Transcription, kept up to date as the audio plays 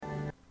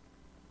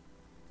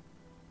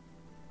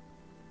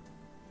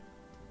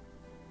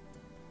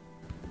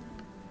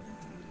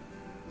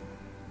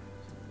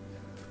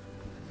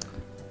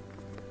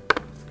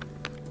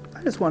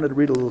I just wanted to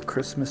read a little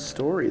Christmas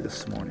story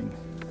this morning.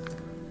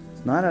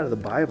 It's not out of the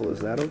Bible. Is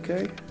that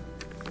okay?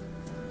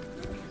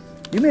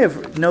 You may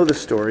have know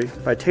this story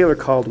by Taylor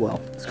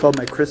Caldwell. It's called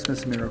My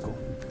Christmas Miracle.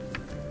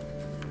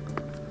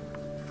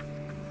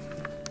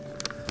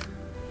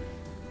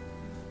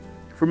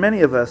 For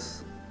many of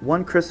us,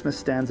 one Christmas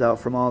stands out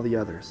from all the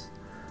others,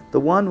 the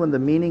one when the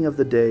meaning of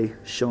the day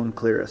shone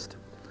clearest.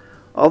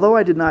 Although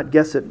I did not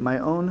guess it, my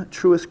own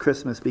truest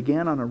Christmas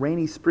began on a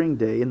rainy spring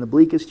day in the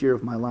bleakest year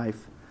of my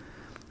life.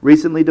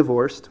 Recently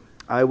divorced,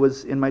 I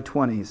was in my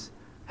 20s,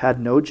 had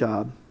no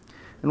job,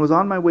 and was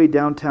on my way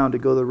downtown to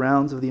go the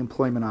rounds of the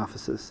employment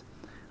offices.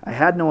 I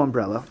had no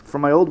umbrella, for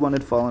my old one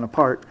had fallen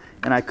apart,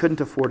 and I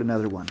couldn't afford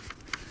another one.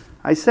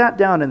 I sat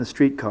down in the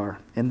streetcar,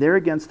 and there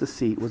against the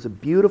seat was a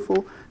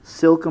beautiful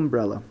silk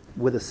umbrella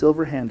with a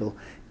silver handle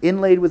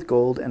inlaid with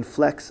gold and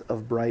flecks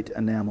of bright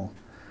enamel.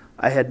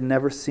 I had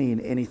never seen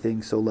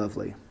anything so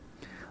lovely.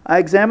 I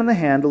examined the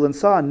handle and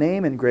saw a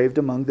name engraved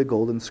among the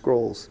golden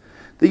scrolls.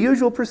 The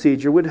usual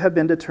procedure would have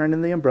been to turn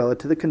in the umbrella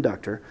to the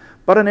conductor,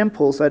 but on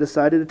impulse I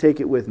decided to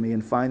take it with me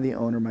and find the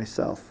owner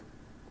myself.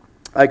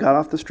 I got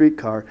off the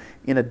streetcar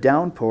in a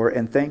downpour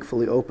and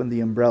thankfully opened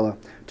the umbrella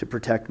to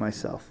protect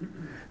myself.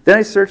 Then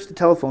I searched the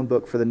telephone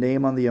book for the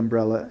name on the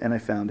umbrella, and I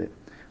found it.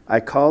 I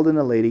called, and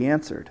the lady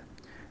answered.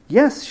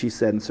 Yes, she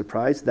said in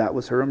surprise, that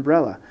was her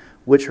umbrella,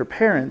 which her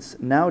parents,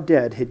 now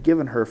dead, had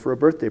given her for a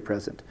birthday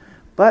present.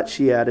 But,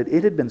 she added,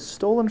 it had been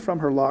stolen from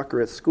her locker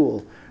at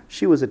school.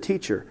 She was a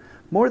teacher,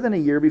 more than a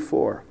year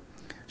before.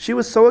 She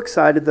was so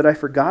excited that I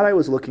forgot I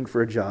was looking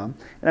for a job,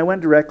 and I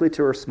went directly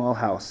to her small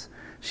house.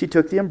 She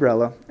took the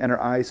umbrella, and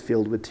her eyes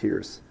filled with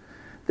tears.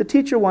 The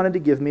teacher wanted to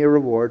give me a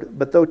reward,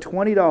 but though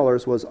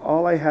 $20 was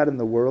all I had in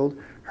the world,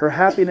 her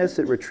happiness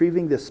at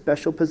retrieving this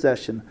special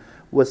possession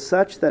was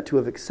such that to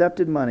have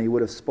accepted money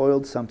would have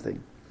spoiled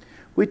something.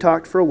 We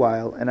talked for a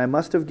while, and I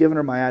must have given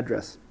her my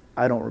address.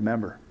 I don't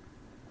remember.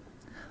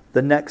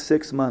 The next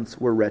 6 months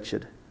were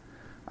wretched.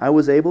 I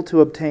was able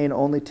to obtain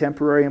only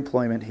temporary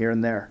employment here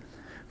and there.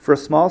 For a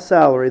small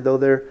salary, though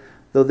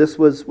this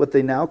was what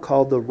they now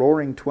called the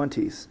roaring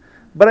 20s,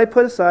 but I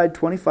put aside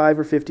 25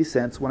 or 50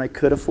 cents when I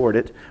could afford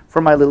it for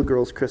my little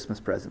girl's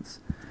Christmas presents.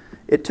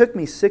 It took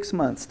me 6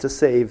 months to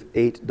save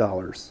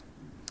 $8.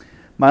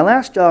 My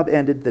last job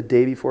ended the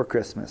day before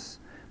Christmas.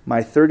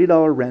 My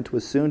 $30 rent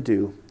was soon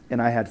due, and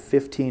I had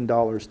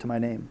 $15 to my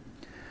name,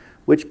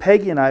 which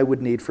Peggy and I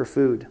would need for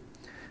food.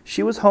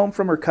 She was home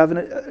from her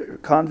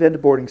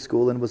convent boarding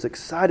school and was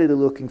excitedly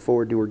looking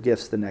forward to her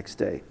gifts the next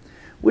day,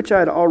 which I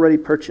had already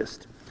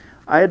purchased.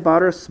 I had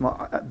bought her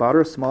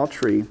a small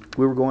tree.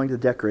 We were going to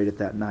decorate it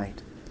that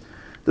night.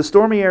 The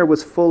stormy air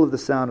was full of the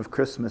sound of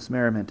Christmas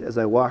merriment as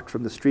I walked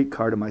from the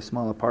streetcar to my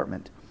small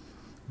apartment.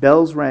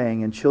 Bells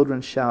rang and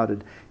children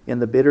shouted in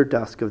the bitter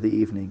dusk of the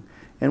evening,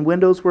 and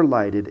windows were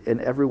lighted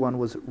and everyone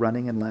was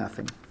running and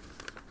laughing.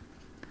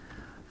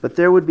 But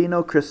there would be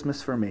no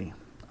Christmas for me.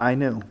 I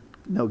knew.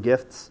 No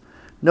gifts,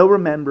 no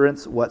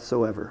remembrance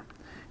whatsoever.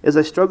 As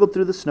I struggled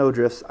through the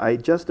snowdrifts, I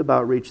just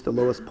about reached the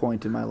lowest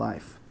point in my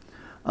life.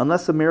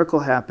 Unless a miracle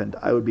happened,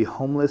 I would be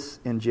homeless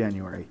in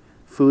January,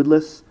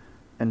 foodless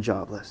and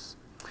jobless.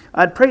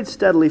 I'd prayed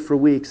steadily for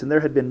weeks, and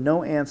there had been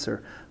no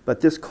answer but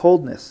this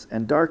coldness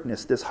and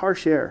darkness, this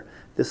harsh air,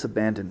 this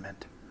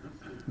abandonment.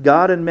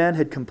 God and men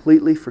had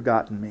completely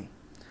forgotten me.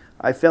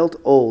 I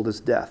felt old as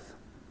death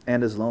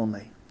and as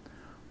lonely.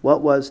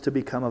 What was to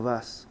become of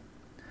us?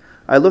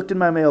 I looked in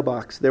my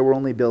mailbox. There were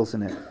only bills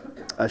in it,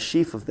 a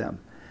sheaf of them,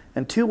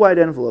 and 2 white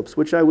envelopes,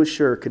 which I was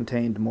sure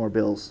contained more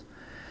bills.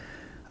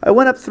 I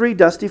went up 3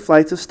 dusty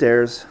flights of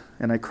stairs,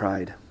 and I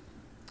cried,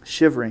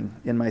 shivering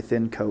in my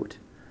thin coat.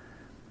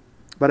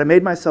 But I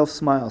made myself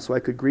smile so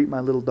I could greet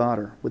my little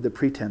daughter with the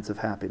pretense of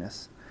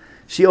happiness.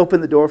 She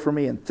opened the door for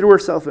me and threw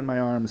herself in my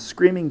arms,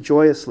 screaming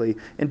joyously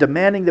and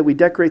demanding that we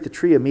decorate the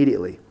tree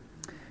immediately.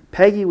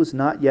 Peggy was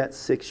not yet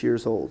 6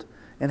 years old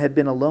and had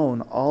been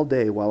alone all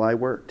day while I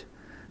worked.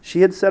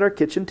 She had set our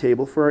kitchen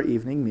table for our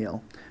evening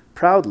meal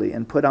proudly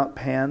and put out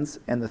pans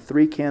and the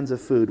 3 cans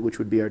of food which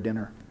would be our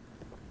dinner.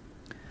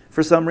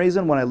 For some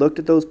reason, when I looked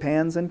at those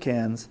pans and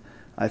cans,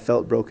 I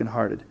felt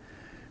broken-hearted.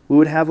 We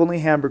would have only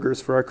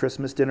hamburgers for our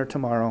Christmas dinner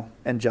tomorrow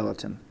and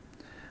gelatin.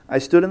 I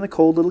stood in the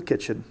cold little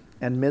kitchen,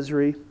 and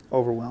misery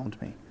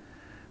overwhelmed me.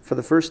 For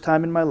the first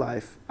time in my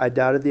life, I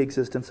doubted the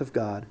existence of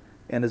God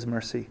and His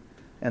mercy,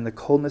 and the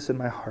coldness in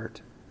my heart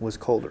was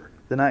colder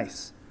than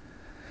ice.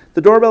 The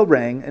doorbell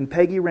rang, and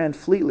Peggy ran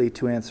fleetly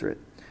to answer it,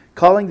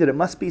 calling that it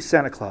must be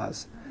Santa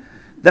Claus.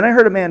 Then I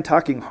heard a man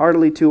talking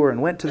heartily to her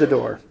and went to the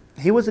door.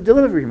 He was a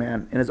delivery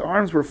man, and his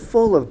arms were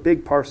full of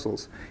big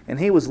parcels, and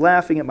he was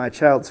laughing at my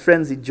child's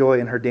frenzied joy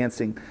in her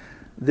dancing.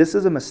 This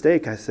is a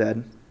mistake, I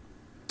said.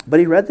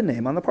 But he read the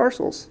name on the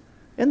parcels,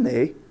 and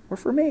they were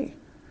for me.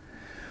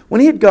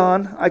 When he had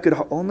gone, I could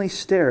only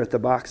stare at the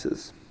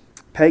boxes.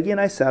 Peggy and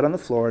I sat on the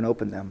floor and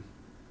opened them.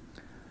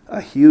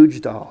 A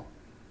huge doll,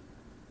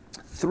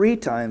 3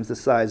 times the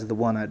size of the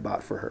one I'd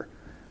bought for her.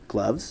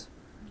 Gloves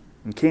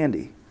and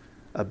candy.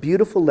 A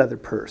beautiful leather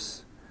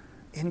purse.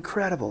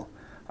 Incredible.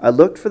 I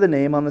looked for the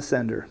name on the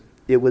sender.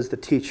 It was the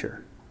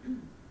teacher.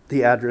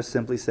 The address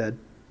simply said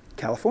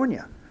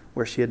California,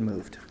 where she had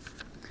moved.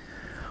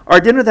 Our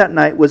dinner that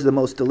night was the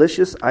most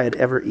delicious I had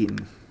ever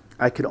eaten.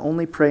 I could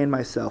only pray in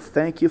myself,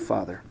 "Thank you,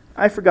 Father."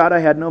 I forgot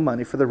I had no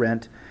money for the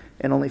rent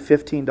and only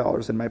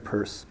 $15 in my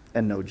purse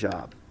and no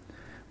job.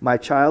 My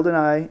child and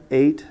I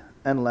ate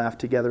and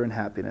laughed together in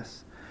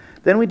happiness.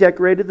 Then we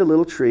decorated the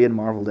little tree and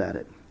marveled at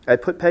it. I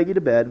put Peggy to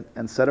bed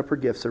and set up her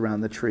gifts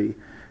around the tree,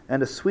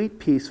 and a sweet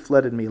peace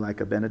flooded me like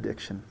a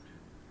benediction.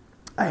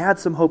 I had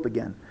some hope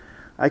again.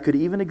 I could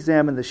even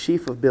examine the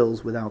sheaf of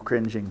bills without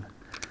cringing.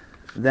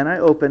 Then I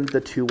opened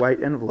the 2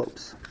 white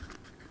envelopes.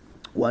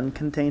 One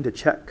contained a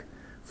check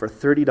for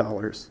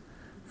 $30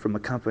 from a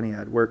company I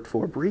had worked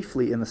for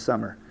briefly in the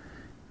summer.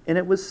 In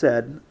it was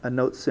said, a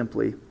note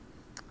simply,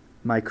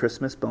 "My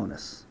Christmas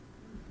bonus,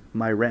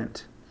 my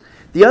rent."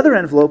 The other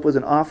envelope was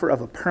an offer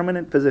of a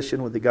permanent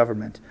position with the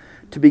government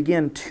to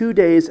begin 2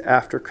 days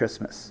after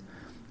Christmas.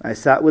 I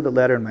sat with the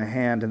letter in my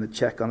hand and the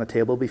check on the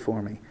table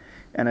before me,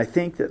 and I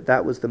think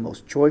that was the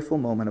most joyful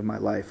moment of my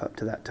life up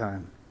to that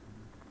time.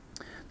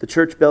 The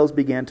church bells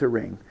began to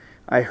ring.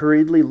 I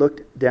hurriedly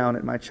looked down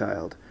at my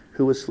child,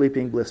 who was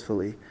sleeping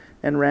blissfully,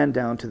 and ran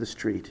down to the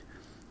street.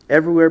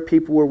 Everywhere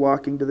people were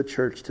walking to the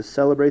church to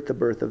celebrate the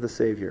birth of the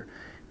Savior.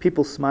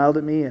 People smiled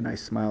at me, and I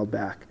smiled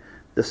back.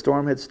 The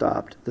storm had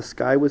stopped. The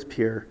sky was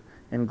pure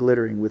and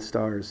glittering with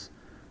stars.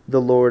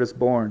 "The Lord is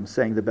born,"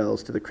 sang the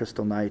bells to the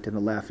crystal night and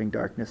the laughing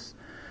darkness.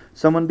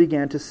 Someone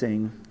began to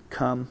sing,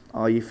 "Come,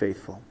 all ye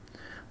faithful."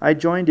 I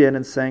joined in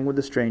and sang with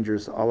the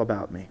strangers all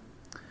about me.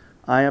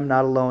 I am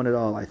not alone at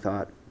all, I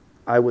thought.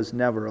 I was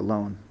never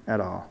alone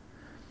at all.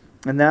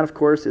 And that, of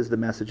course, is the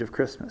message of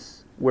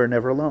Christmas. We're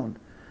never alone.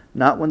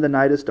 Not when the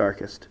night is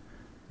darkest,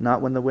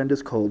 not when the wind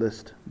is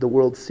coldest, the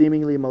world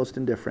seemingly most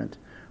indifferent,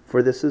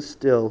 for this is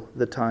still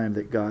the time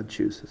that God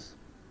chooses.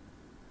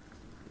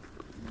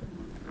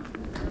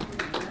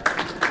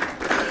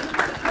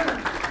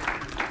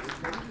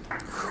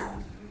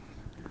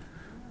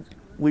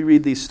 We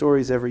read these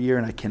stories every year,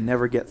 and I can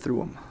never get through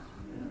them.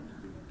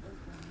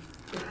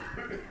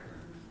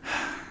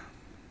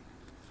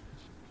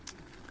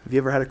 Have you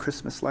ever had a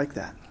Christmas like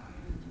that?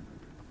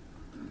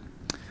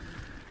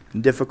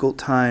 Difficult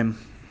time,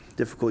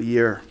 difficult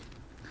year.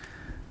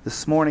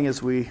 This morning,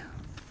 as we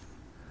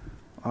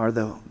are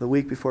the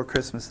week before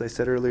Christmas, I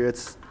said earlier,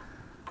 it's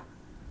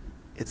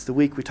the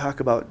week we talk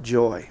about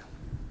joy.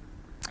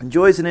 And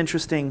joy is an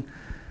interesting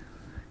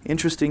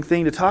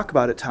thing to talk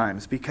about at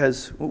times,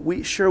 because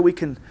we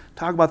can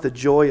talk about the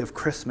joy of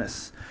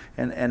Christmas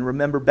and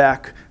remember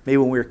back maybe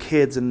when we were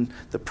kids and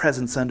the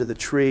presents under the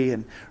tree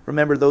and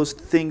remember those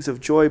things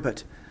of joy,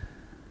 but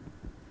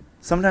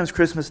sometimes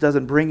Christmas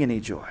doesn't bring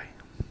any joy.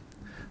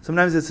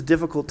 Sometimes it's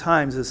difficult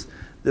times, as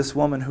this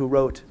woman who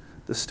wrote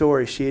the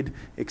story, she had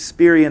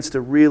experienced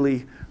a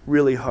really,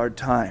 really hard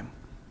time.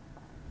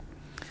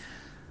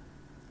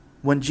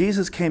 When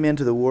Jesus came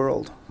into the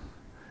world,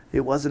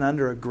 it wasn't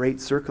under a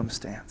great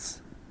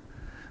circumstance.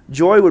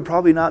 Joy would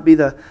probably not be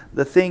the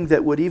thing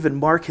that would even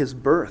mark his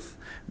birth,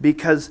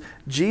 because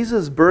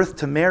Jesus' birth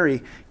to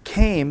Mary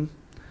came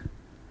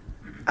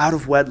out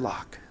of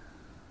wedlock.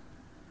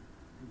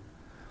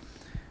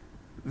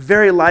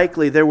 Very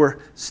likely there were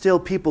still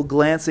people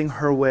glancing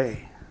her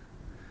way,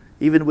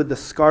 even with the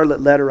scarlet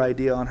letter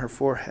idea on her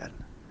forehead,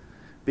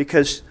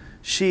 because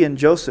she and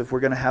Joseph were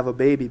going to have a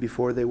baby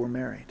before they were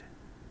married.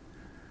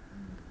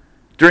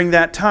 During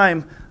that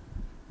time,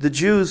 the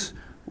Jews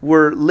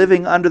were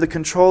living under the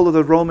control of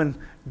the Roman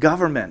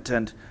government,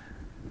 and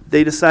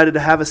they decided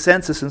to have a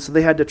census, and so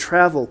they had to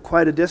travel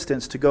quite a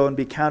distance to go and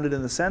be counted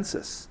in the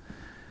census.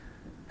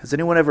 Has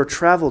anyone ever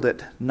traveled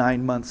at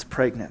 9 months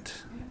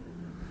pregnant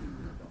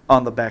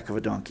on the back of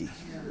a donkey?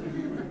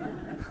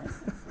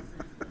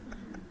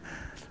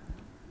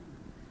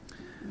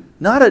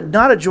 Not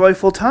a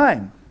joyful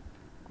time.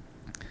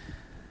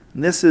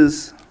 And this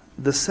is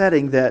the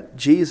setting that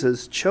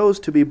Jesus chose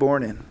to be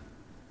born in.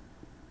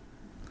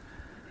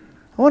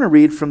 I want to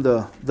read from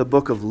the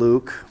book of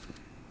Luke.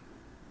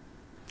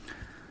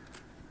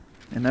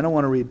 And I don't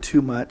want to read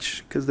too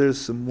much because there's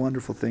some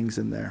wonderful things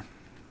in there.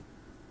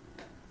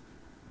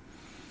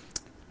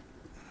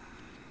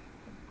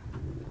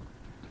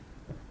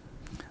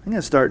 I'm going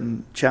to start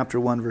in chapter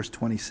 1, verse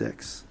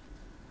 26.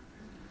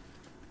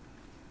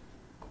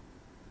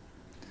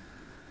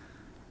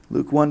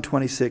 Luke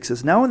 1:26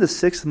 says, "Now in the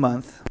 6th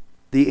month,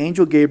 the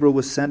angel Gabriel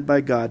was sent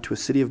by God to a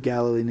city of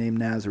Galilee named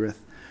Nazareth,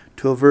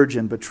 to a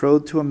virgin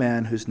betrothed to a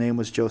man whose name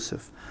was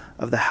Joseph,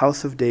 of the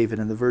house of David,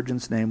 and the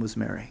virgin's name was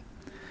Mary.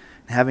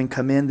 And having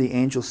come in, the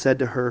angel said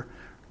to her,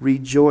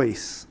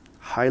 'Rejoice,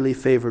 highly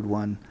favored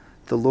one,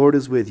 the Lord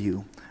is with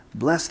you.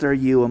 Blessed are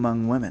you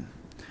among women.'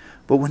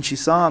 But when she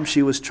saw him,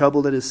 she was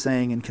troubled at his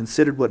saying, and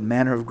considered what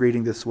manner of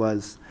greeting this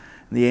was.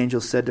 And the angel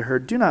said to her,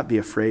 'Do not be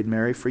afraid,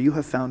 Mary, for you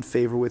have found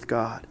favor with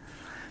God.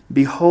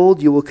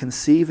 Behold, you will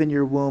conceive in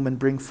your womb and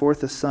bring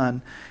forth a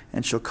son,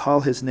 and shall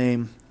call his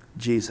name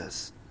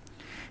Jesus.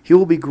 He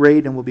will be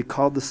great and will be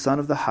called the Son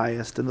of the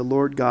Highest, and the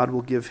Lord God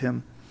will give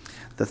him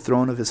the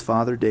throne of his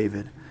father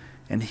David,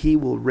 and he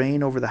will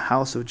reign over the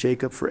house of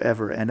Jacob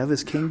forever, and of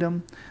his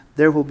kingdom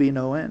there will be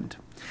no end.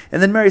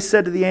 And then Mary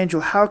said to the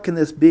angel, how can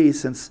this be,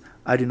 since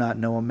I do not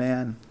know a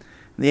man?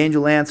 And the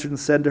angel answered and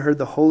said to her,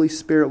 the Holy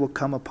Spirit will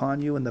come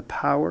upon you, and the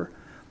power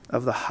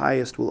of the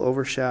highest will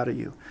overshadow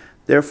you.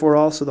 Therefore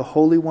also the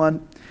Holy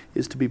One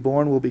is to be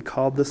born will be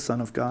called the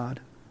Son of God.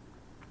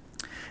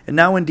 And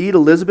now indeed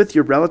Elizabeth,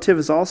 your relative,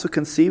 has also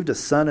conceived a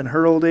son in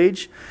her old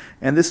age,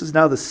 and this is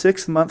now the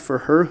 6th month for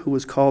her who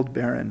was called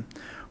barren.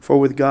 For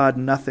with God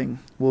nothing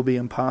will be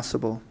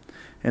impossible.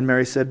 And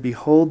Mary said,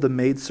 behold, the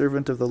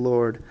maidservant of the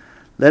Lord,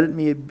 let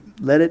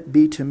it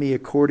be to me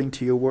according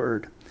to your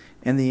word.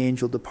 And the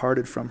angel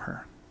departed from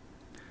her.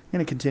 I'm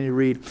going to continue to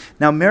read.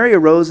 Now Mary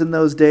arose in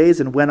those days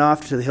and went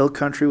off to the hill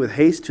country with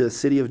haste to the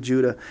city of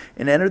Judah,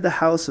 and entered the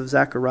house of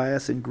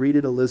Zacharias and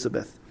greeted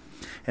Elizabeth.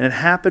 And it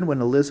happened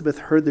when Elizabeth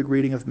heard the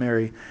greeting of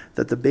Mary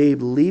that the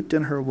babe leaped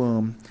in her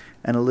womb,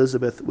 and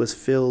Elizabeth was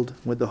filled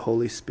with the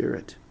Holy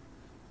Spirit.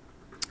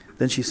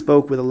 Then she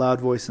spoke with a loud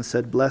voice and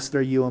said, blessed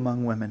are you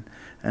among women,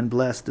 and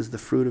blessed is the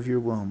fruit of your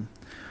womb.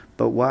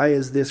 But why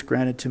is this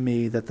granted to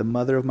me, that the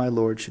mother of my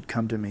Lord should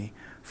come to me?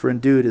 For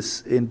indeed,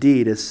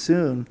 as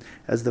soon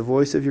as the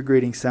voice of your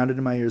greeting sounded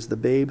in my ears, the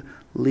babe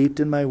leaped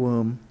in my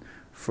womb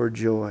for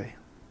joy.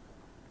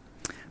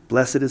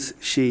 Blessed is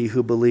she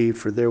who believed,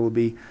 for there will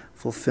be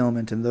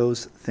fulfillment in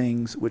those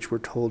things which were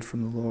told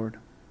from the Lord.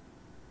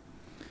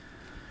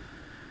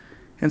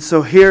 And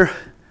so here,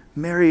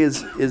 Mary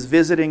is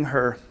visiting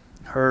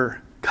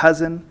her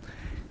cousin,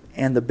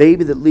 and the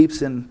baby that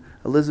leaps in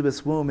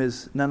Elizabeth's womb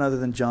is none other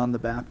than John the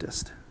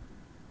Baptist.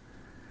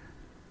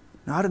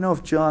 Now, I don't know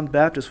if John the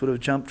Baptist would have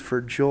jumped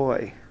for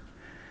joy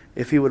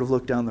if he would have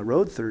looked down the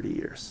road 30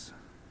 years.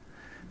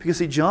 Because,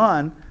 see,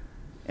 John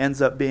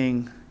ends up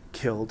being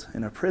killed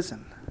in a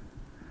prison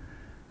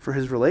for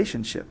his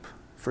relationship,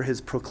 for his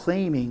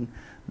proclaiming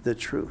the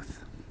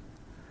truth.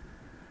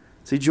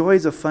 See, joy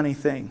is a funny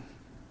thing.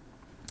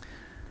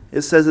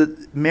 It says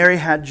that Mary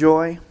had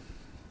joy.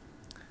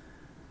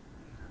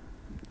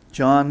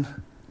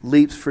 John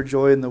leaps for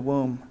joy in the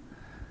womb.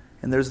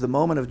 And there's the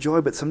moment of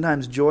joy, but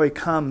sometimes joy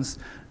comes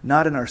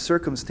not in our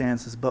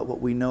circumstances, but what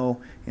we know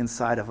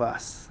inside of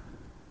us.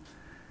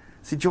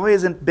 See, joy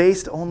isn't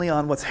based only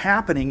on what's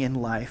happening in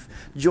life.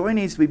 Joy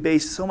needs to be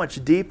based so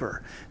much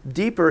deeper,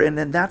 and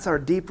then that's our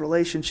deep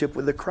relationship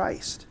with the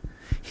Christ.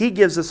 He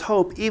gives us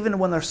hope even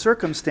when our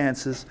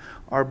circumstances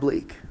are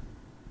bleak.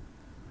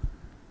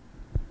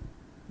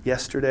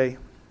 Yesterday,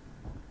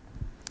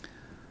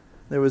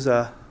 there was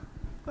a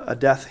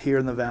death here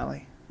in the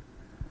valley.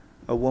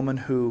 A woman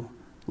who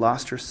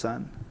lost her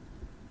son.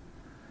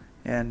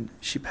 And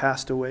she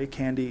passed away.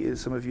 Candy,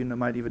 some of you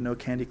might even know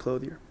Candy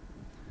Clothier.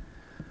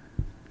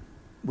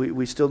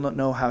 We still don't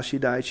know how she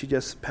died. She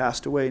just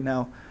passed away.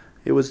 Now,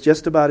 it was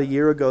just about a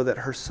year ago that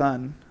her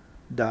son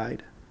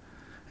died.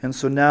 And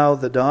so now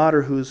the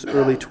daughter, who's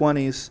early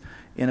 20s,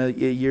 in a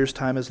year's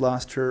time has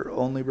lost her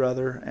only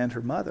brother and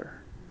her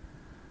mother.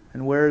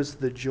 And where's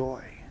the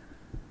joy?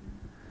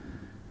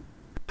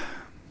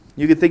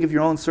 You can think of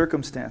your own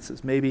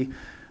circumstances. Maybe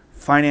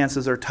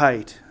finances are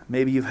tight.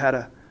 Maybe you've had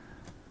a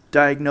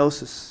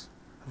diagnosis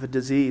of a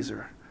disease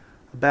or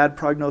a bad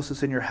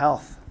prognosis in your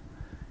health.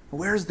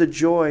 Where's the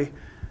joy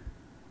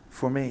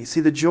for me? See,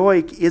 the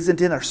joy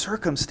isn't in our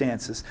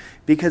circumstances,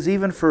 because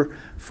even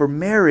for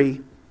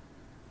Mary,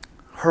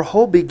 her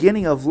whole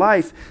beginning of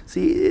life,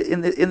 see,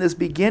 in this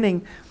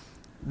beginning,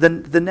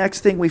 the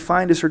next thing we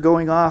find is her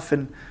going off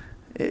and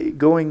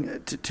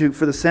going to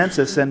for the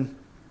census, and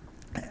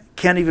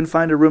can't even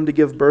find a room to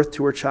give birth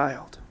to her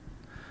child.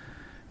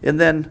 And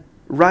then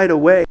right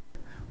away,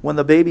 when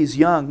the baby's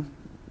young,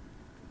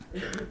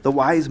 the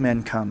wise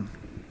men come.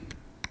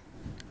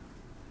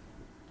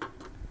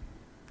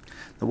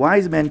 The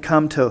wise men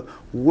come to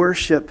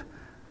worship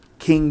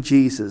King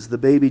Jesus, the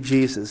baby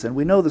Jesus. And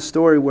we know the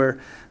story where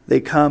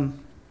they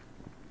come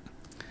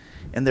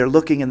and they're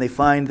looking and they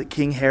find the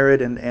King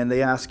Herod, and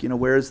they ask,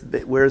 where's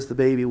the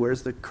baby,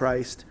 where's the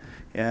Christ?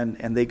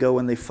 And they go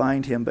and they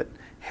find him, but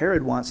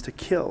Herod wants to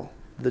kill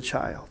the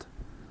child.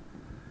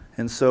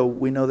 And so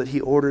we know that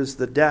he orders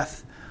the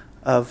death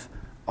of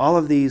all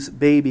of these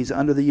babies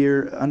under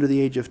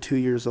the age of 2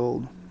 years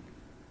old.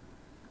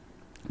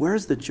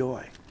 Where's the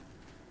joy?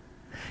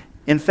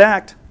 In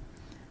fact,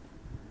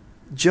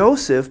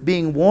 Joseph,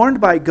 being warned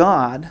by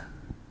God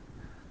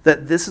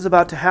that this is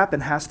about to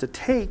happen, has to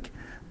take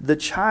the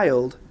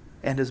child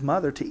and his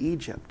mother to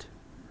Egypt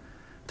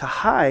to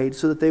hide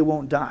so that they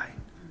won't die.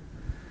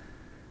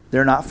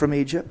 They're not from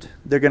Egypt.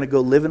 They're going to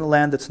go live in a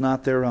land that's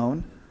not their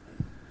own.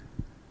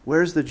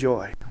 Where's the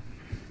joy?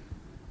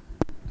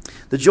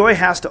 The joy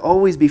has to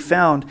always be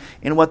found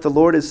in what the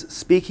Lord is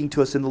speaking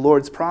to us, in the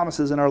Lord's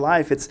promises in our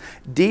life. It's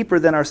deeper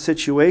than our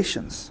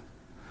situations.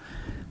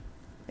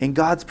 And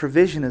God's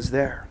provision is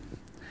there.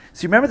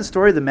 So you remember the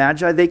story of the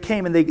Magi? They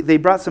came and they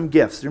brought some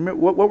gifts. Remember,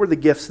 what were the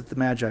gifts that the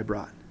Magi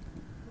brought?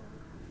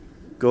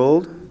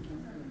 Gold,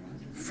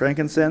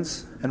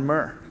 frankincense, and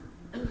myrrh.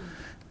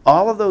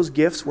 All of those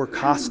gifts were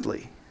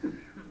costly.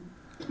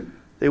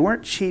 They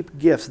weren't cheap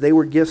gifts. They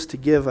were gifts to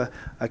give a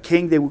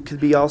king. They could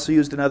be also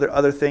used in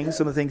other things.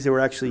 Some of the things they were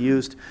actually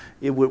used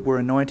were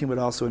anointing, but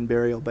also in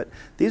burial. But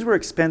these were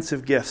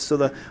expensive gifts. So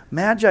the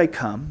Magi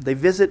come. They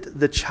visit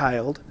the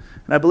child.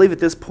 And I believe at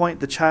this point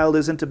the child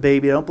isn't a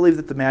baby. I don't believe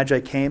that the Magi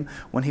came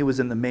when he was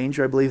in the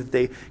manger. I believe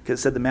that they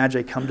said the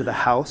Magi come to the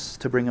house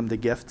to bring him the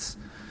gifts.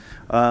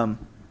 So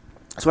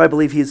I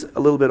believe he's a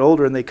little bit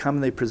older, and they come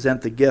and they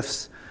present the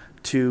gifts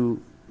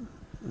to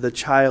the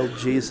child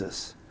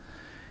Jesus.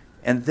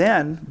 And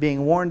then,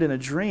 being warned in a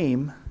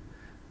dream,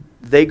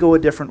 they go a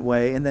different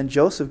way, and then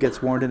Joseph gets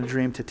warned in a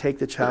dream to take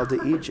the child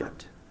to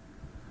Egypt.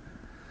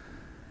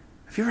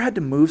 Have you ever had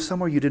to move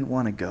somewhere you didn't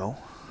want to go?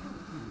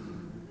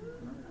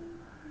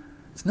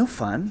 It's no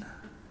fun.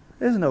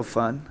 It is no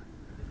fun.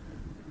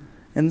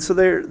 And so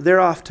they're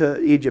off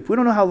to Egypt. We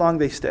don't know how long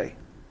they stay,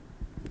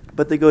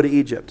 but they go to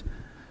Egypt.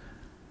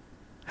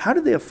 How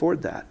did they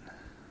afford that?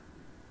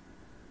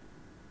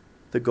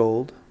 The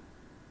gold,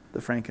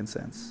 the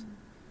frankincense,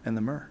 and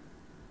the myrrh.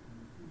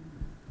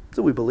 That's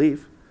what we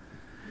believe.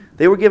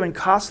 They were given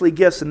costly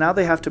gifts, and now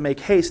they have to make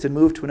haste and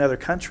move to another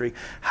country.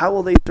 How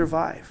will they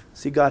survive?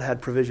 See, God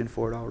had provision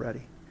for it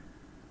already.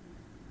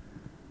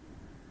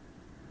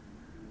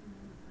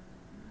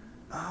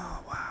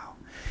 Oh, wow.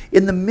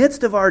 In the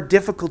midst of our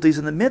difficulties,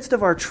 in the midst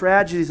of our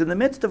tragedies, in the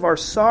midst of our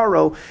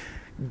sorrow,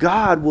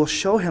 God will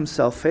show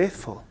himself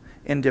faithful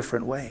in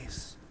different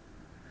ways.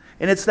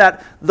 And it's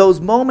those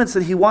moments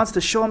that he wants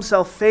to show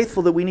himself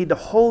faithful that we need to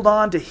hold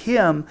on to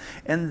him,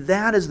 and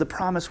that is the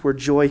promise where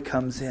joy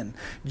comes in.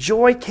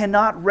 Joy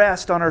cannot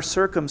rest on our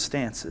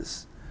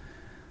circumstances.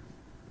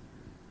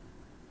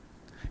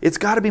 It's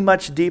got to be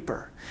much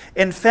deeper.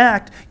 In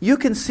fact, you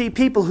can see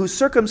people whose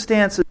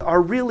circumstances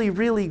are really,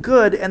 really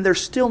good, and they're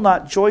still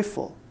not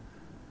joyful.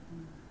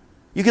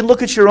 You can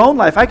look at your own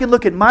life. I can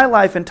look at my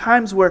life in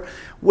times where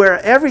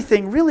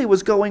everything really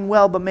was going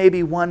well, but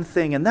maybe one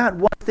thing. And that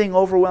one thing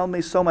overwhelmed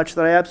me so much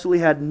that I absolutely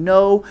had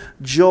no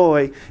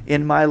joy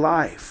in my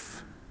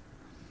life.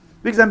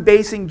 Because I'm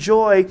basing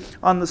joy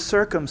on the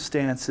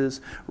circumstances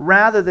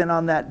rather than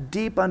on that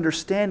deep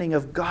understanding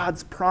of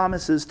God's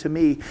promises to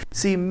me.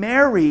 See,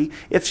 Mary,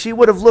 if she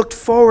would have looked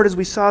forward as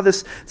we saw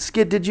this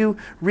skit, did you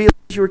realize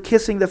you were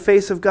kissing the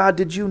face of God?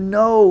 Did you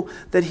know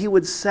that he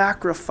would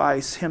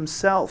sacrifice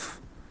himself?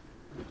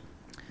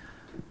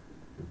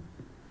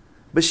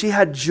 But she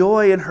had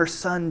joy in her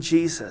son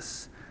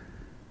Jesus,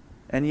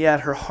 and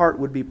yet her heart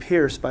would be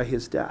pierced by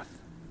his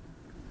death.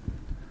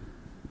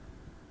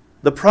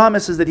 The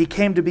promise is that he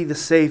came to be the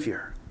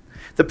Savior.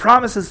 The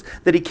promise is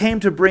that he came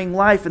to bring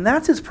life, and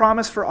that's his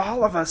promise for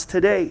all of us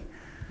today.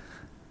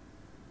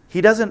 He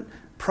doesn't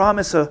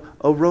promise a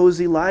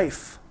rosy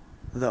life,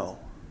 though.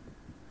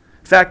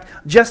 In fact,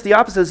 just the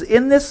opposite is,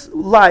 in this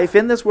life,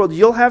 in this world,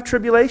 you'll have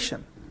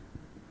tribulation.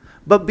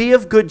 But be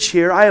of good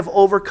cheer, I have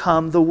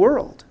overcome the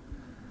world.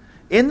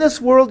 In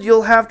this world,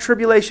 you'll have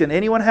tribulation.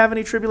 Anyone have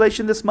any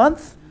tribulation this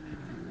month?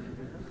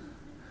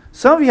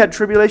 Some of you had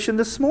tribulation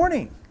this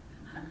morning.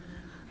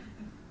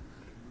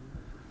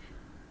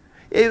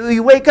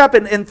 You wake up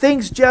and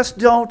things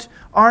just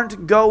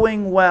aren't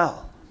going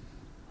well.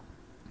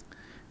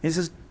 He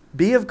says,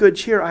 be of good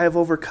cheer, I have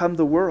overcome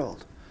the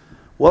world.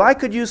 Well, I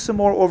could use some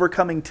more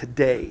overcoming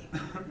today.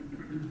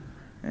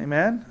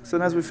 Amen?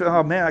 Sometimes we feel,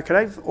 oh man, could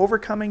I have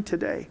overcoming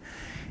today?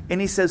 And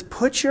he says,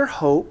 put your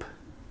hope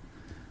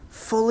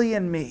fully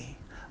in me.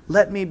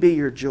 Let me be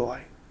your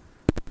joy.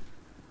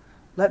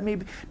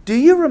 Do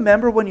you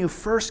remember when you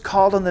first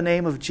called on the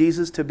name of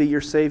Jesus to be your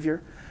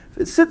Savior?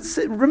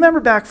 Remember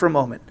back for a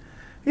moment.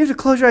 You have to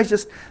close your eyes.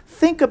 Just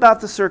think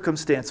about the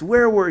circumstance.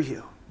 Where were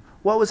you?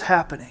 What was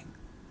happening?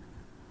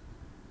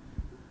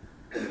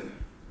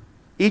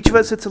 Each of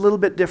us, it's a little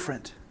bit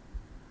different.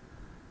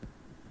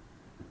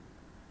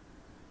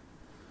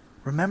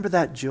 Remember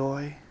that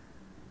joy?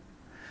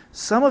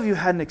 Some of you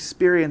had an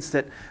experience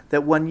that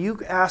when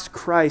you asked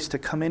Christ to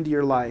come into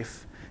your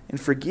life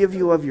and forgive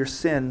you of your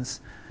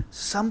sins,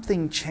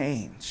 something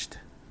changed.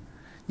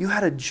 You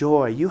had a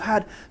joy. You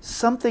had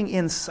something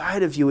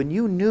inside of you, and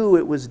you knew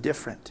it was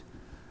different.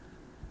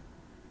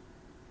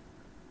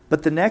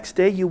 But the next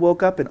day you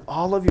woke up and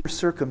all of your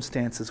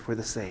circumstances were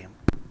the same.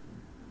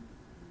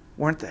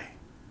 Weren't they?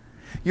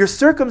 Your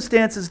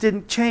circumstances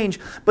didn't change,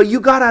 but you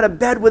got out of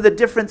bed with a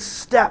different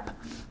step.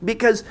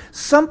 Because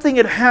something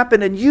had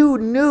happened and you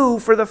knew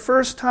for the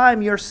first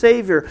time your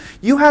Savior.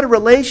 You had a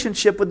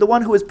relationship with the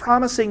one who is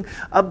promising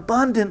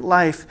abundant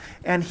life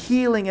and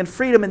healing and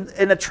freedom.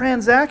 And a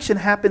transaction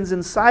happens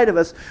inside of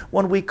us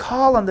when we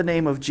call on the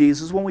name of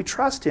Jesus, when we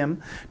trust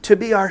him to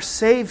be our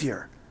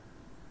Savior.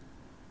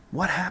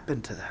 What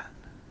happened to that?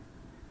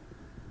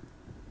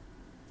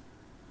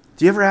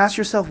 Do you ever ask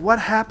yourself, what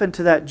happened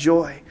to that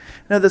joy?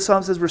 You know, the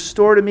psalm says,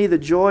 restore to me the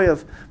joy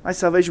of my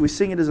salvation. We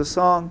sing it as a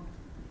song.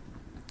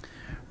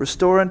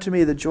 Restore unto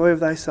me the joy of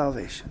thy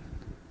salvation.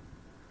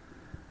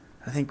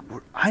 I think,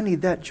 I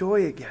need that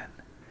joy again.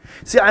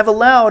 See, I've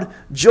allowed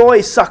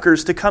joy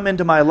suckers to come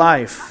into my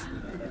life.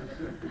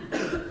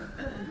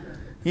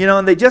 You know,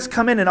 and they just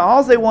come in and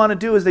all they want to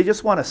do is they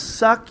just want to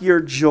suck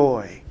your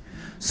joy.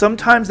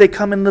 Sometimes they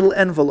come in little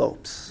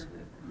envelopes.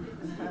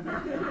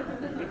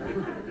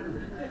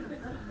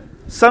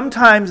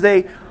 Sometimes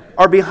they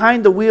are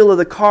behind the wheel of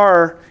the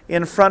car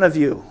in front of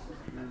you.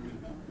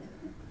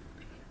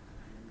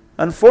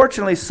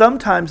 Unfortunately,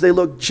 sometimes they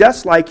look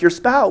just like your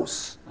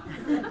spouse.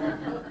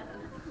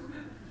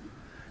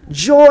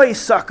 Joy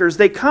suckers.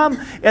 They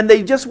come and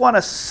they just want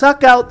to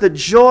suck out the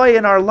joy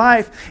in our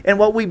life. And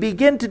what we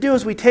begin to do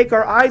is we take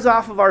our eyes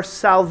off of our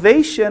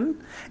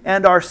salvation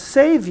and our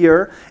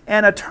Savior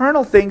and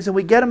eternal things, and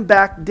we get them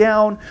back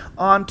down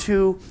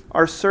onto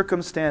our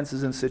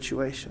circumstances and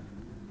situation.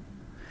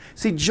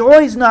 See,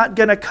 joy's not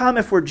going to come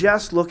if we're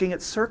just looking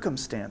at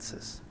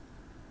circumstances.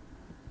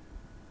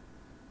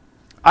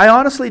 I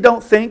honestly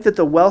don't think that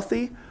the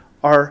wealthy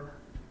are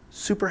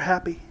super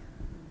happy.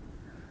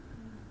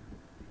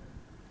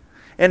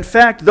 In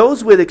fact,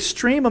 those with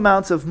extreme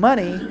amounts of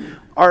money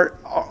are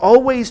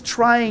always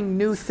trying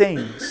new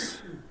things.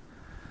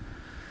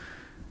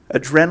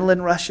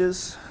 Adrenaline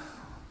rushes.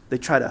 They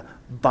try to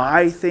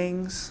buy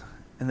things,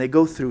 and they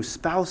go through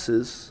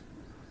spouses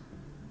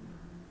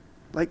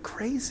like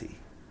crazy.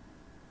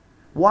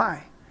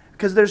 Why?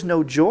 Because there's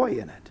no joy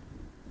in it.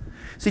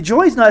 See,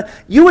 joy is not...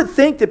 You would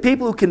think that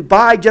people who can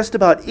buy just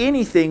about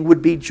anything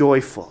would be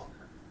joyful.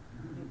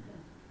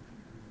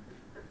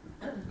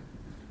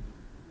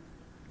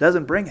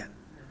 Doesn't bring it.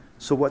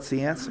 So what's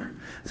the answer?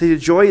 See, the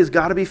joy has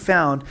got to be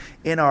found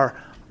in our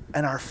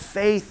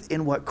faith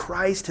in what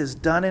Christ has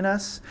done in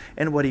us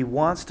and what He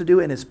wants to do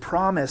and His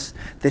promise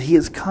that He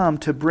has come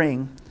to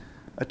bring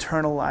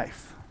eternal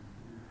life.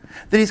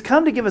 That He's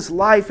come to give us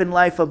life and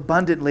life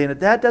abundantly. And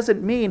that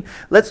doesn't mean,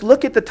 let's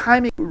look at the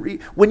timing.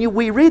 When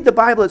we read the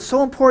Bible, it's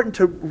so important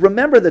to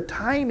remember the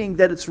timing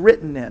that it's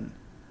written in.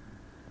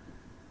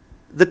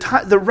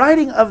 The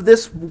writing of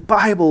this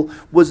Bible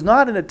was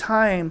not in a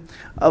time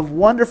of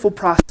wonderful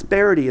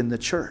prosperity in the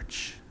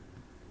church.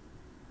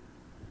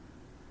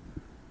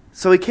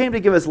 So He came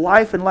to give us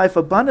life and life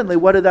abundantly.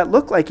 What did that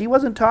look like? He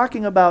wasn't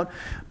talking about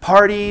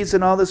parties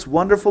and all this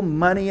wonderful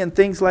money and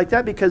things like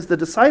that, because the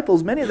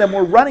disciples, many of them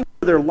were running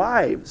for their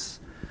lives.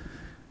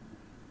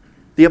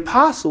 The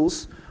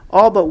apostles,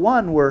 all but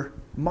one, were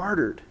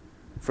martyred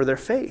for their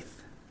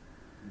faith.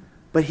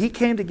 But He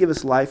came to give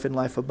us life and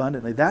life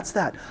abundantly. That's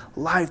that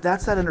life.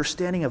 That's that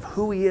understanding of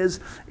who He is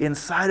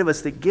inside of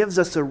us that gives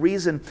us a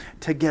reason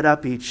to get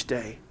up each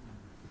day.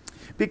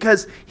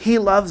 Because He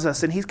loves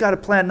us, and He's got a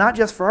plan not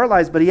just for our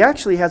lives, but He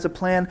actually has a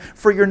plan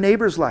for your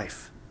neighbor's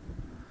life.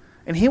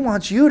 And He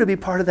wants you to be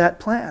part of that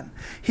plan.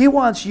 He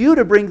wants you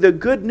to bring the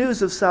good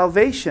news of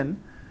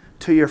salvation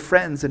to your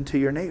friends and to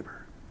your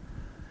neighbor.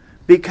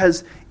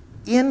 Because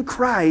in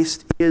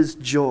Christ is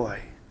joy,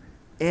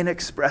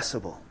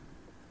 inexpressible.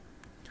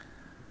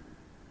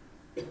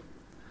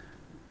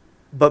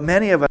 But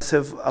many of us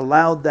have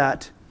allowed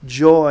that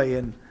joy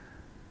and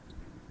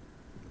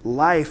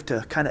life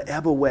to kind of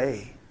ebb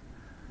away.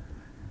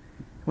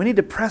 We need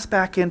to press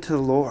back into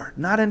the Lord,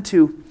 not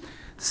into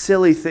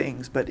silly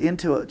things, but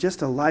into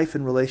just a life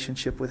and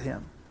relationship with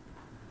Him.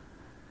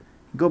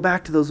 Go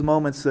back to those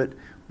moments that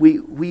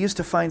we used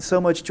to find so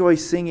much joy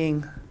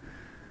singing,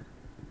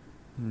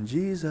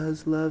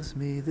 Jesus loves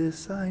me,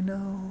 this I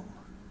know,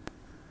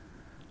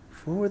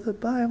 for the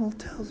Bible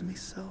tells me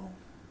so.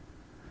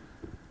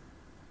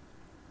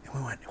 And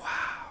we went,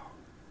 wow,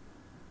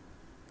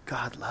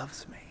 God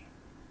loves me.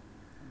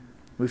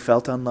 We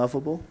felt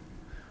unlovable,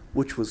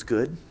 which was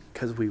good,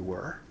 because we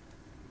were.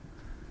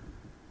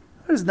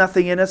 There's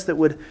nothing in us that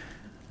would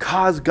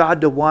cause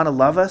God to want to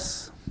love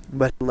us,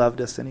 but He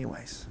loved us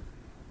anyways.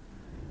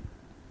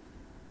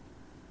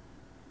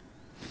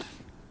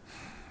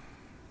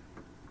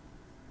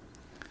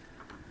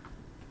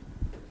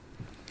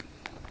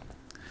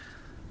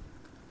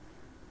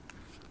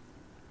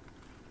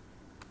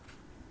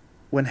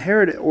 When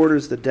Herod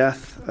orders the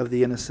death of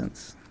the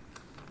innocents,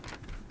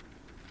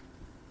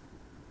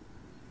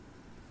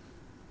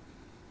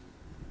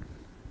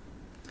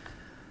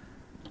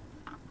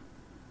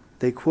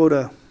 they quote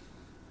a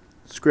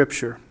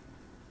scripture.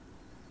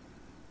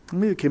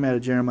 Maybe it came out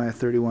of Jeremiah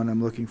 31.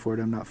 I'm looking for it.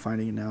 I'm not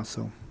finding it now.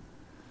 So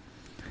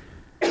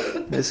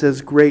it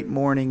says, great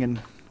mourning and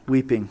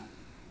weeping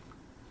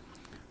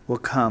will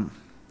come.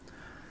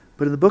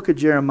 But in the book of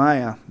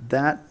Jeremiah,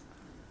 that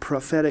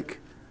prophetic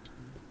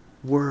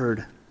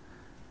word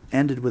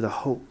ended with a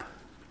hope.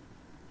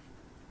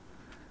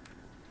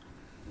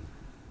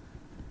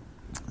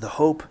 The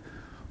hope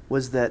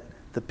was that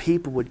the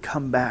people would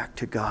come back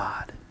to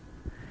God,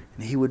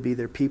 and He would be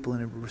their people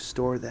and would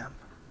restore them.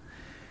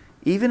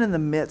 Even in the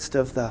midst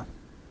of the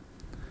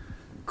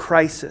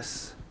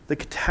crisis, the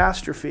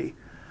catastrophe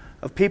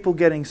of people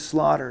getting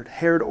slaughtered,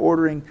 Herod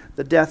ordering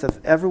the death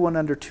of everyone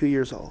under 2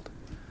 years old.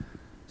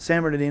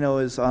 San Bernardino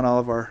is on all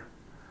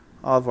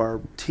of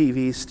our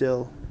TV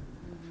still.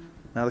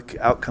 Now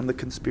out come the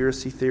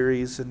conspiracy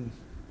theories, and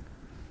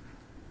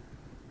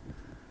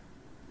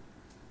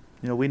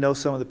we know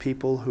some of the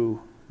people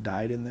who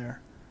died in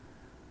there.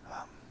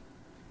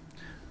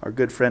 Our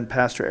good friend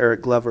Pastor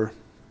Eric Glover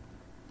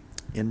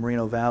in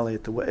Moreno Valley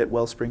at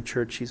Wellspring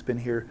Church, he's been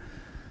here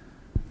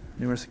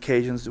numerous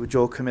occasions with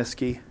Joel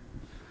Comiskey,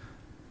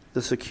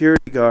 the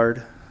security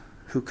guard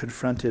who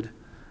confronted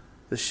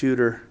the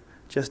shooter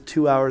just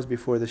 2 hours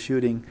before the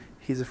shooting.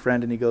 He's a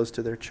friend and he goes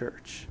to their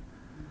church.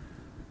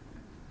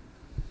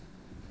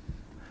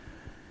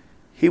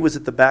 He was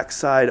at the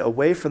backside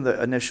away from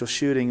the initial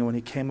shooting, and when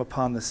he came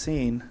upon the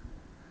scene,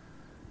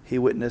 he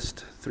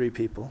witnessed 3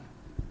 people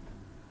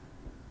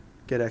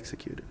get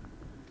executed.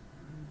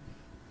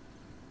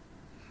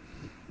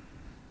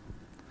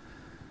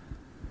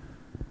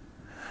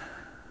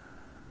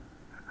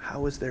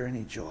 How is there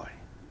any joy?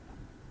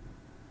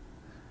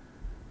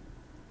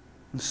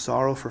 And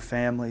sorrow for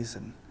families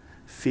and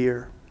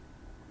fear.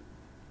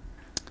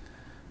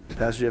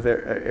 Pastor Jeff,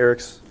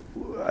 Eric's,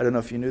 I don't know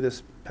if you knew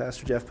this,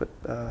 Pastor Jeff, but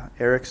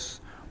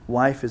Eric's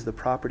wife is the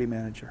property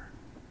manager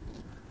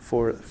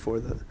for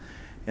the,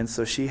 and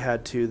so she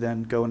had to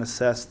then go and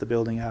assess the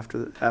building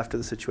after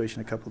the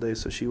situation a couple of days.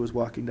 So she was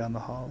walking down the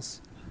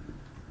halls.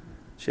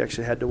 She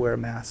actually had to wear a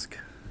mask.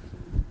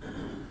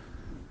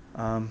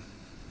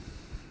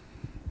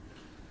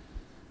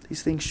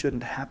 These things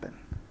shouldn't happen,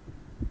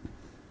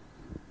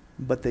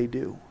 but they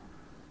do.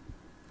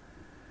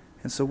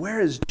 And so where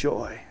is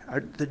joy?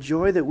 The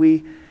joy that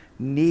we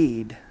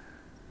need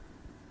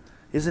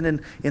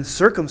isn't in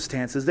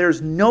circumstances.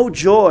 There's no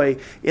joy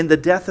in the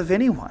death of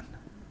anyone.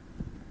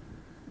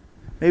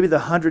 Maybe the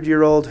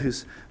 100-year-old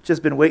who's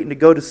just been waiting to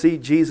go to see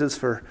Jesus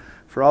for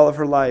all of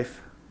her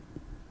life.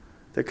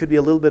 There could be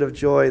a little bit of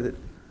joy that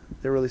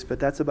they're released,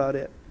 but that's about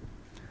it.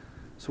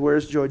 So where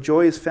is joy?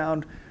 Joy is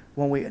found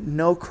when we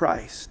know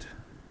Christ.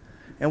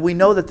 And we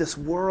know that this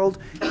world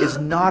is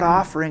not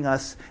offering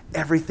us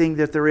everything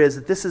that there is.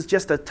 That this is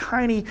just a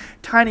tiny,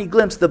 tiny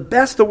glimpse. The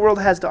best the world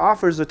has to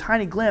offer is a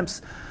tiny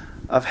glimpse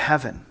of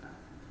heaven.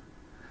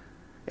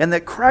 And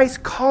that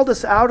Christ called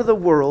us out of the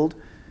world.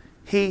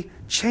 He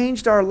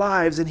changed our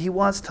lives, and He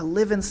wants to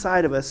live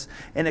inside of us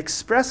and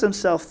express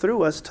Himself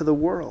through us to the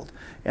world.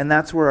 And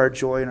that's where our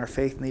joy and our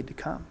faith need to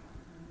come.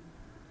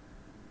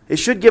 It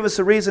should give us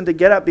a reason to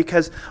get up,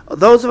 because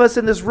those of us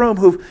in this room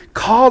who've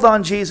called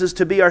on Jesus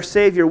to be our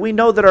Savior, we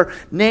know that our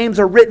names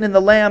are written in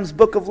the Lamb's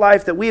book of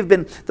life, that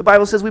the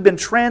Bible says we've been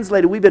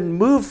translated, we've been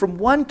moved from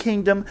one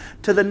kingdom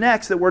to the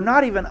next, that we're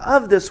not even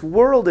of this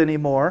world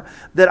anymore,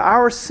 that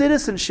our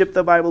citizenship,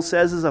 the Bible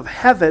says, is of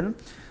heaven,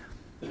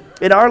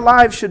 and our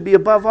lives should be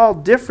above all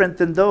different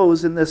than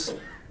those in this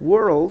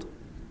world.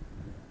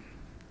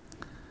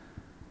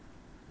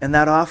 And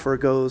that offer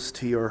goes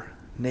to your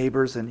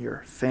neighbors and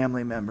your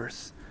family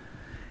members.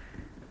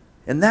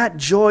 And that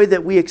joy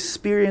that we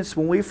experienced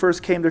when we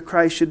first came to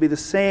Christ should be the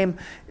same.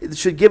 It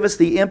should give us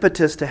the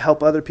impetus to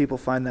help other people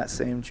find that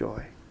same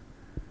joy.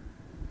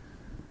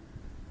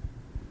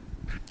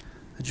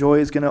 The joy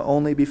is going to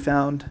only be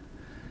found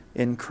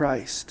in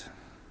Christ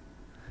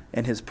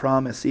and His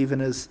promise, even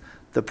as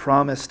the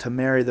promise to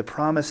Mary, the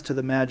promise to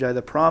the Magi,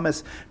 the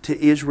promise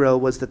to Israel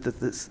was that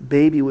this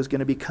baby was going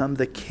to become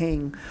the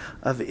king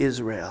of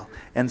Israel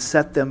and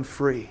set them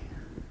free.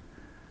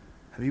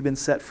 Have you been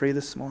set free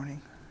this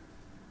morning?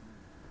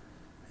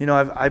 You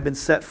know, I've been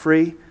set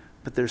free,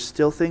 but there's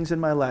still things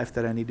in my life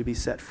that I need to be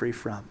set free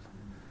from.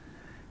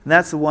 And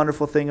that's the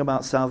wonderful thing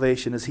about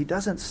salvation, is He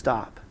doesn't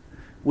stop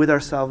with our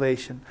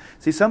salvation.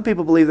 See, some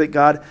people believe that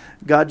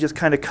God just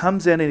kind of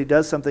comes in and He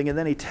does something, and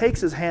then He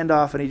takes His hand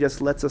off and He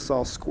just lets us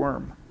all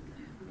squirm.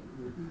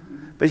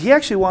 But He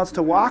actually wants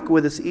to walk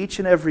with us each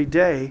and every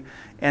day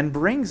and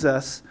brings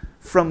us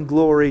from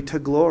glory to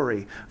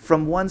glory,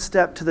 from one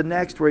step to the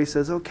next, where He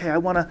says, okay, I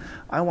want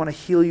to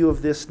heal you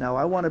of this now.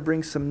 I want to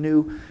bring some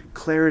new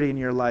clarity in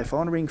your life. I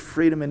want to bring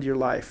freedom into your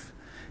life.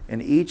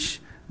 And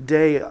each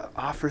day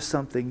offers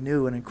something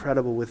new and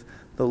incredible with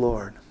the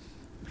Lord.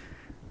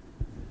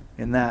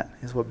 And that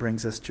is what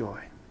brings us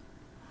joy.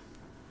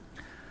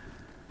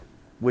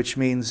 Which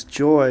means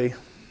joy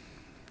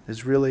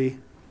is really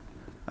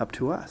up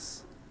to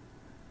us.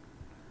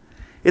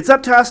 It's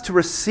up to us to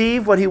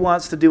receive what He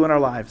wants to do in our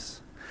lives.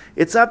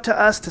 It's up to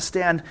us to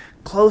stand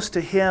close to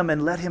Him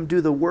and let Him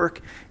do the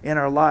work in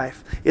our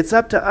life. It's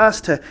up to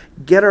us to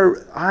get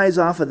our eyes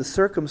off of the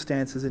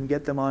circumstances and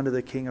get them onto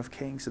the King of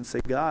Kings and say,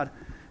 God,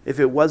 if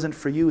it wasn't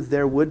for you,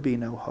 there would be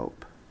no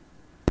hope.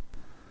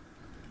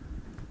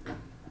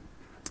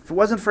 If it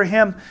wasn't for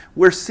Him,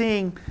 we're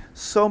seeing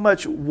so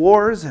much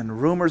wars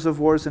and rumors of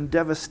wars and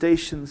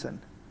devastations, and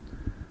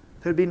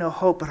there'd be no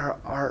hope, but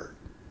our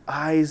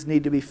eyes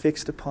need to be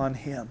fixed upon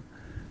Him,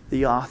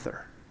 the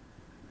author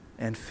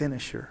and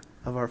finisher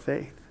of our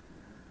faith.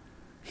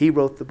 He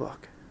wrote the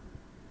book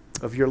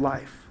of your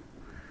life.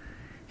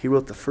 He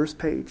wrote the first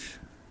page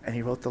and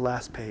He wrote the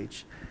last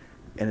page,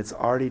 and it's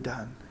already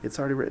done. It's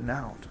already written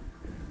out.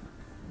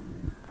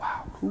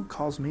 Wow, who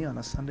calls me on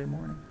a Sunday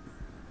morning?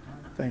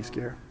 Thanks,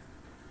 Gare.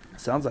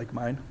 Sounds like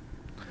mine.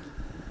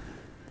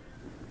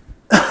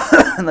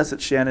 Unless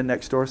it's Shannon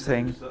next door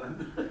saying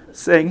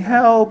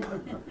help.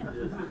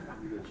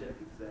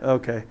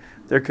 Okay,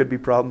 there could be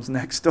problems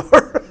next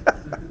door.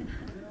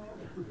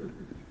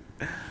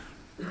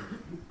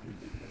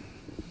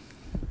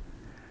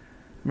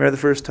 Remember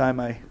the first time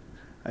I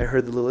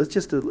heard it's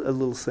just a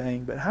little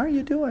saying, but how are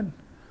you doing?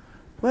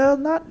 Well,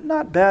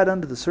 not bad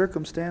under the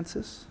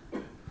circumstances.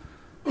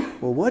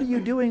 Well, what are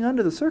you doing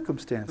under the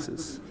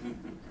circumstances?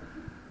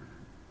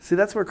 See,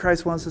 that's where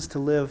Christ wants us to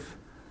live,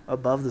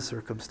 above the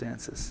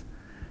circumstances.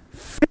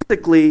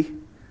 Physically,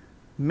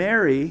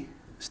 Mary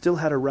still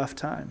had a rough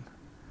time.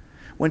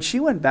 When she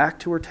went back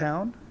to her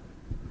town,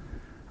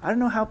 I don't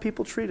know how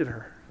people treated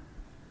her.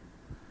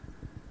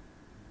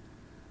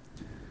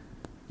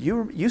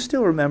 You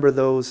still remember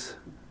those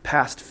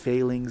past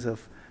failings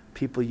of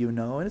people you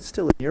know, and it's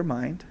still in your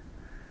mind.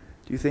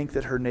 Do you think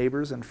that her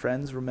neighbors and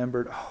friends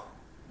remembered, oh,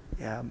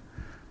 yeah,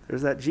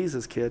 there's that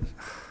Jesus kid.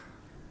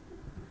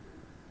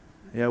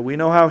 Yeah, we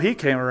know how he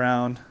came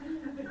around.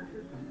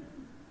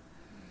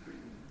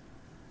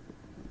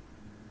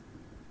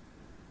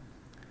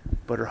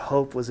 But her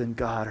hope was in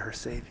God, her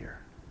Savior.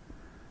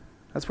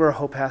 That's where our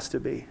hope has to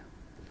be.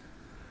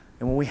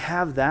 And when we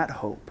have that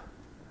hope,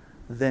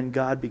 then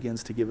God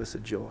begins to give us a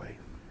joy.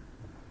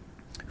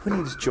 Who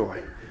needs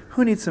joy?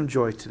 Who needs some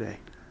joy today?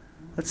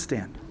 Let's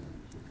stand.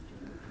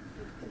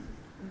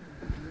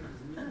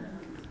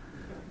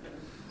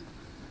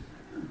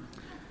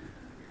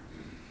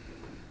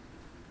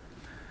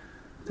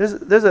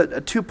 There's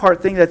a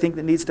two-part thing that I think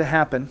that needs to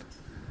happen.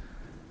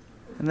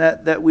 And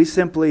that we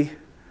simply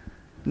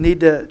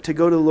need to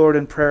go to the Lord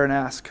in prayer and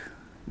ask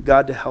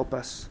God to help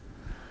us,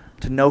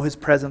 to know His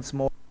presence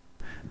more,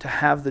 to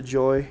have the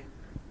joy.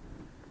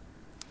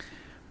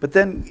 But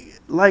then,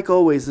 like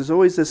always, there's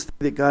always this thing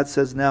that God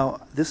says,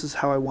 now, this is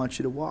how I want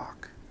you to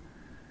walk.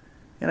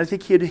 And I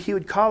think He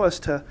would call us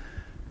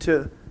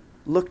to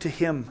look to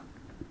Him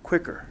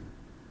quicker,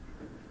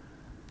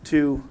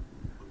 to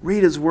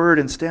read His Word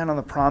and stand on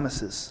the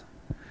promises,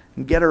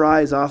 and get our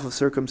eyes off of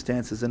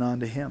circumstances and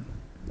onto Him.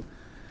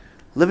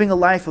 Living a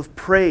life of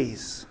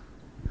praise,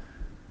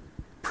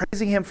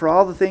 praising Him for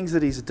all the things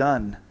that He's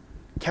done,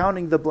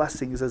 counting the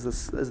blessings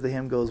as the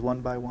hymn goes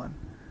one by one,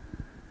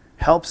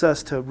 helps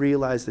us to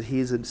realize that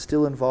He's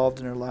still involved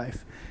in our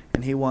life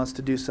and He wants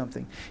to do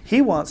something.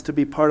 He wants to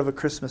be part of a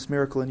Christmas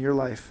miracle in your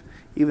life,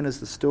 even as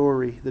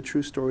the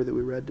true story that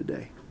we read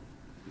today.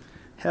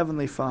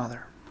 Heavenly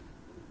Father,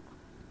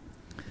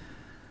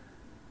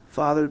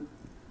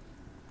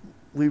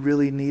 we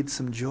really need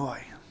some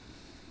joy.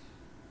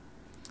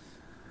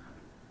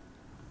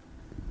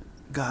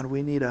 God,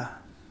 we need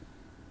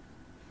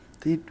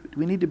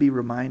to be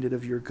reminded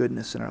of your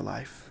goodness in our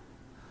life.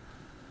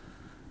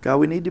 God,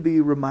 we need to be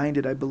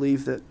reminded, I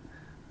believe, that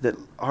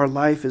our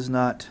life is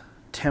not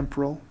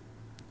temporal,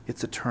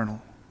 it's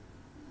eternal.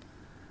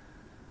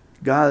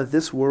 God, that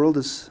this world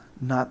is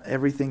not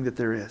everything that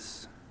there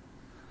is.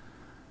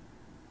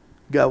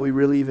 God, we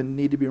really even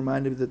need to be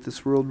reminded that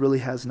this world really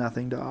has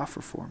nothing to offer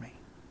for me.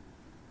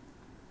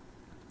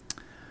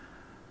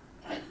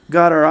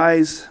 God, our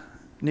eyes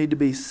need to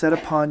be set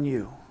upon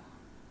you.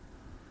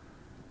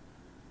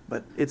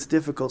 But it's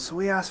difficult, so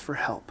we ask for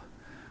help.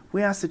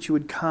 We ask that you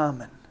would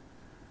come and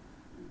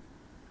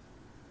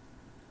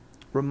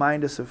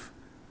remind us of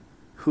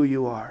who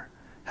you are.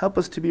 Help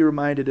us to be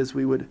reminded as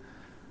we would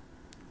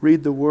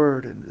read the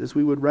Word and as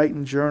we would write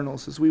in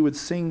journals, as we would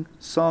sing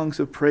songs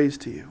of praise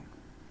to you.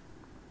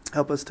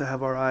 Help us to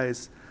have our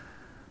eyes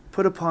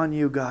put upon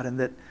you, God, and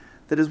that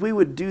as we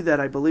would do that,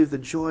 I believe the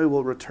joy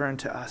will return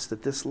to us,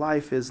 that this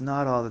life is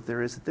not all that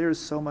there is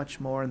so much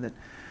more, and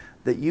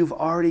that you've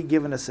already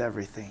given us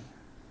everything.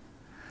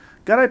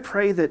 God, I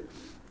pray that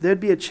there'd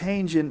be a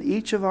change in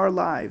each of our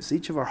lives,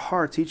 each of our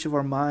hearts, each of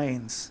our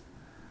minds,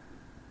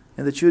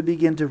 and that you would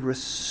begin to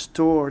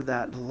restore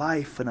that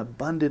life, an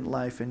abundant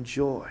life and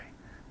joy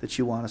that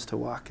you want us to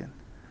walk in.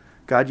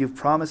 God, you've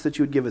promised that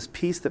you would give us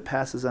peace that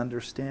passes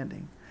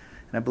understanding.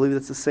 And I believe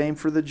that's the same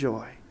for the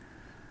joy.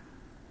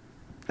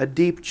 A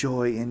deep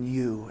joy in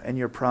you and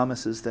your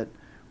promises that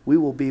we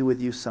will be with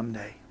you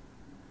someday.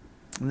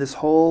 And this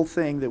whole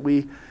thing that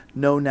we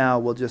know now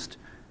will just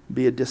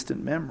be a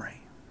distant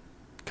memory,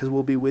 because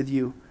we'll be with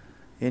you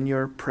in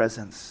your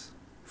presence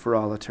for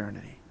all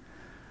eternity.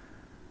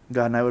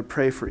 God, and I would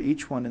pray for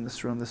each one in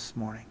this room this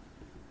morning.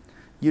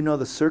 You know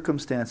the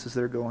circumstances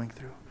they're going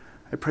through.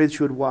 I pray that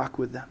you would walk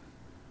with them.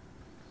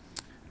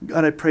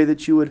 God, I pray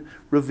that you would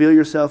reveal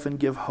yourself and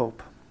give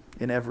hope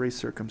in every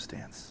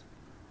circumstance.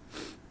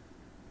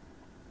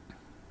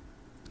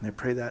 And I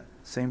pray that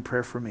same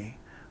prayer for me.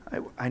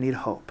 I need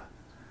hope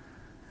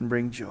and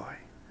bring joy.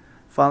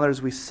 Father,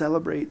 as we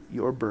celebrate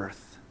your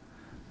birth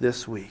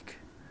this week,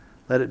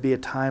 let it be a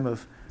time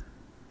of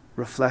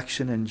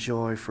reflection and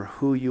joy for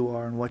who you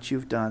are and what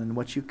you've done and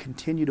what you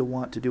continue to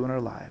want to do in our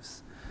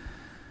lives.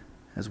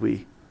 As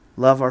we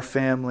love our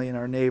family and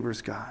our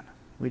neighbors, God,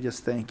 we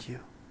just thank you.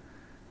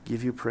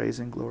 Give you praise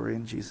and glory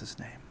in Jesus'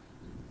 name.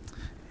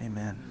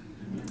 Amen.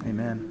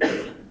 Amen.